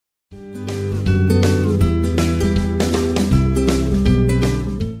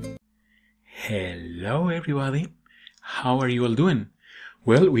everybody. How are you all doing?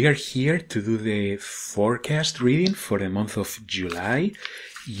 Well, we are here to do the forecast reading for the month of July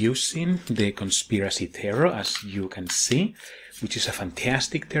using the Conspiracy Tarot, as you can see, which is a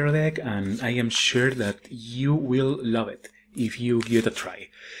fantastic tarot deck, and I am sure that you will love it if you give it a try.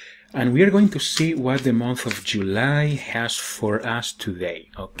 And we are going to see what the month of July has for us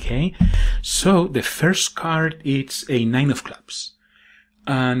today, okay? So the first card is a Nine of Clubs.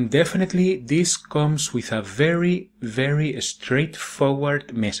 And definitely this comes with a very, very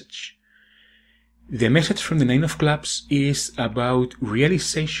straightforward message. The message from the Nine of Clubs is about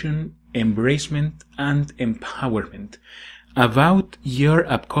realization, embracement, and empowerment, about your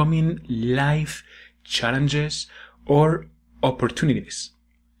upcoming life challenges or opportunities.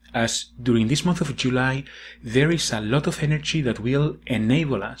 As during this month of July, there is a lot of energy that will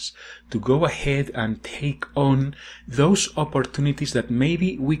enable us to go ahead and take on those opportunities that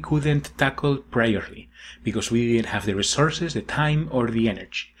maybe we couldn't tackle priorly because we didn't have the resources, the time, or the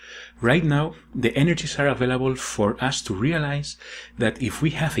energy. Right now, the energies are available for us to realize that if we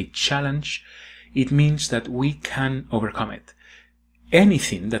have a challenge, it means that we can overcome it.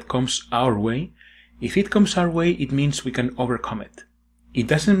 Anything that comes our way, if it comes our way, it means we can overcome it. It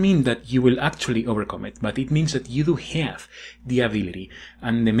doesn't mean that you will actually overcome it, but it means that you do have the ability.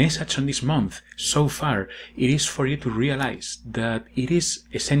 And the message on this month, so far, it is for you to realize that it is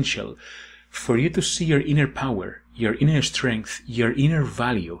essential for you to see your inner power, your inner strength, your inner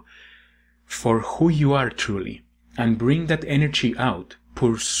value for who you are truly, and bring that energy out.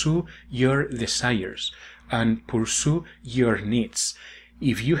 Pursue your desires and pursue your needs.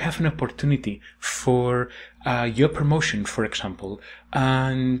 If you have an opportunity for your promotion, for example,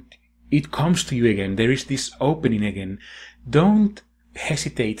 and it comes to you again, there is this opening again, don't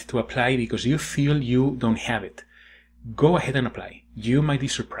hesitate to apply because you feel you don't have it. Go ahead and apply. You might be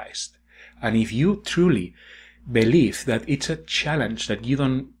surprised. And if you truly believe that it's a challenge that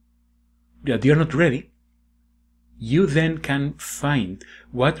you're not ready, you then can find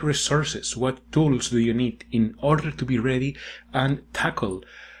what resources, what tools do you need in order to be ready and tackle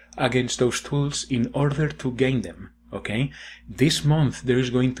against those tools in order to gain them, okay? This month there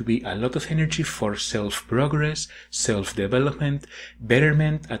is going to be a lot of energy for self-progress, self-development,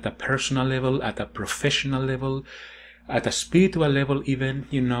 betterment at a personal level, at a professional level, at a spiritual level even,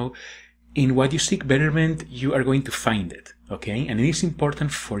 in what you seek betterment, you are going to find it, okay? And it is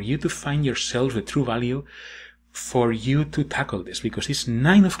important for you to find yourself the true value for you to tackle this, because this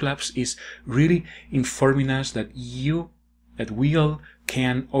Nine of Clubs is really informing us that we all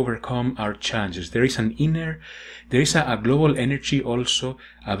can overcome our challenges. There is a global energy also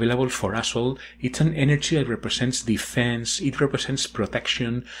available for us all. It's an energy that represents defense, it represents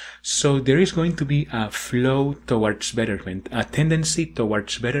protection. So there is going to be a flow towards betterment, a tendency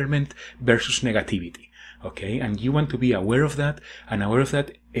towards betterment versus negativity. Okay, and you want to be aware of that, and aware of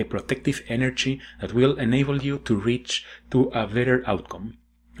that a protective energy that will enable you to reach to a better outcome.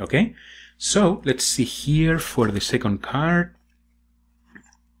 Okay, so let's see here for the second card.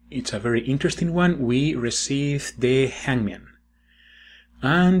 It's a very interesting one. We receive the Hangman,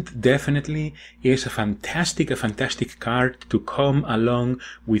 and definitely is a fantastic card to come along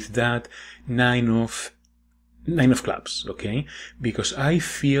with that Nine of Clubs, okay? Because I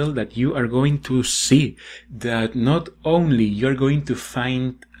feel that you are going to see that not only you're going to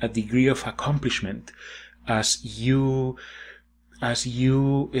find a degree of accomplishment as you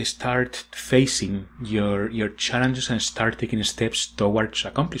start facing your challenges and start taking steps towards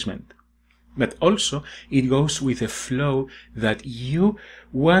accomplishment, but also it goes with a flow that you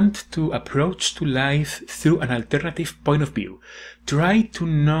want to approach to life through an alternative point of view. Try to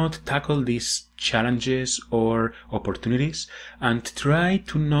not tackle these challenges or opportunities, and try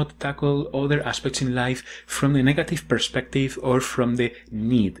to not tackle other aspects in life from the negative perspective or from the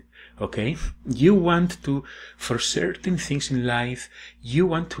need. Okay? You want to, for certain things in life, you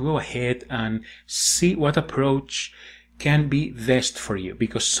want to go ahead and see what approach can be best for you,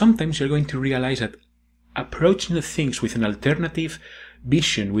 because sometimes you're going to realize that approaching the things with an alternative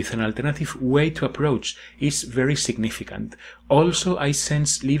vision, with an alternative way to approach, is very significant. Also, I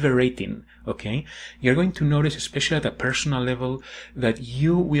sense liberating, okay? You're going to notice, especially at a personal level, that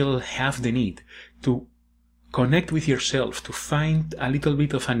you will have the need to connect with yourself, to find a little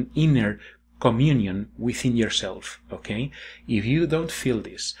bit of an inner communion within yourself, okay? If you don't feel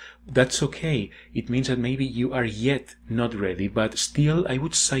this, that's okay. It means that maybe you are yet not ready, but still I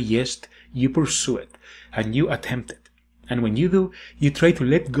would suggest you pursue it and you attempt it. And when you do, you try to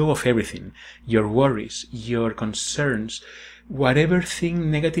let go of everything, your worries, your concerns, whatever thing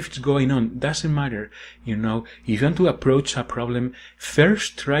negative is going on, doesn't matter. You know, if you want to approach a problem,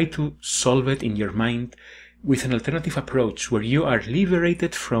 first try to solve it in your mind with an alternative approach where you are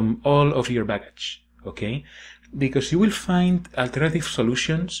liberated from all of your baggage, okay? Because you will find alternative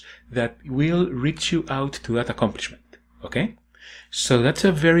solutions that will reach you out to that accomplishment, okay? So that's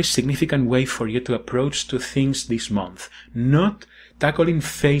a very significant way for you to approach to things this month, not tackling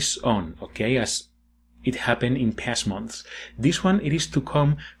face on, okay, as it happened in past months. This one, it is to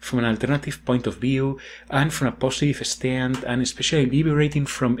come from an alternative point of view and from a positive stand, and especially liberating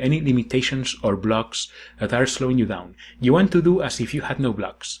from any limitations or blocks that are slowing you down. You want to do as if you had no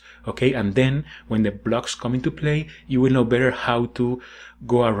blocks, okay? And then when the blocks come into play, you will know better how to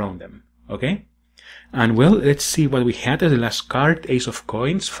go around them, okay? And well, let's see what we had as the last card, Ace of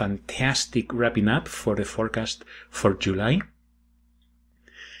Coins. Fantastic wrapping up for the forecast for July.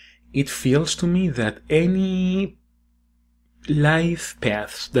 It feels to me that any life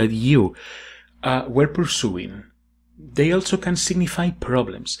paths that you were pursuing, they also can signify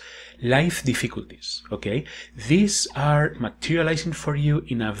problems, life difficulties, okay? These are materializing for you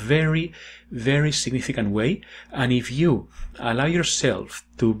in a very, very significant way. And if you allow yourself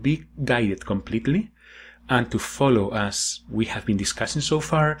to be guided completely and to follow as we have been discussing so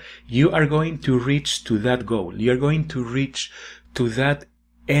far, you are going to reach to that goal. You're going to reach to that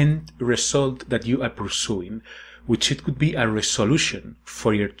end result that you are pursuing, which it could be a resolution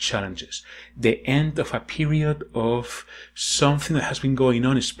for your challenges, the end of a period of something that has been going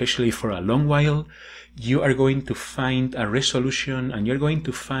on, especially for a long while. You are going to find a resolution, and you're going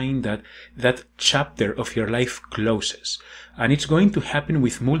to find that that chapter of your life closes. And it's going to happen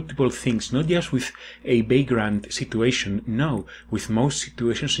with multiple things, not just with a background situation, no, with most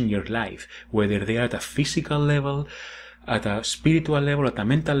situations in your life, whether they are at a physical level, at a spiritual level, at a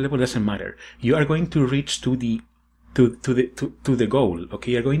mental level, doesn't matter. You are going to reach to the goal,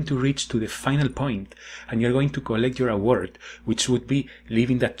 okay? You're going to reach to the final point, and you're going to collect your award, which would be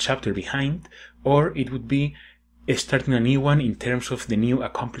leaving that chapter behind, or it would be starting a new one in terms of the new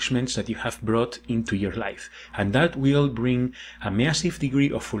accomplishments that you have brought into your life. And that will bring a massive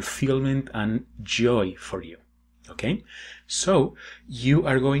degree of fulfillment and joy for you. Okay, so you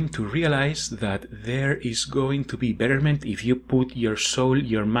are going to realize that there is going to be betterment if you put your soul,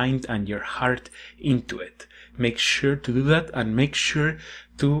 your mind, and your heart into it. Make sure to do that, and make sure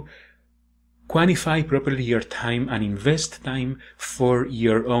to quantify properly your time and invest time for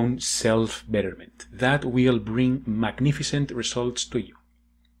your own self-betterment. That will bring magnificent results to you.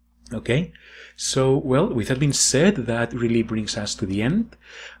 Okay, so well, with that being said, that really brings us to the end,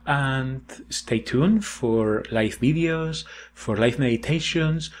 and stay tuned for live videos, for live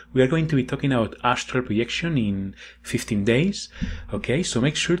meditations. We are going to be talking about astral projection in 15 days. Okay, so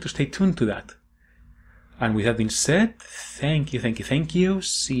make sure to stay tuned to that. And with that being said, thank you.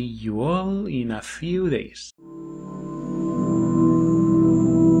 See you all in a few days.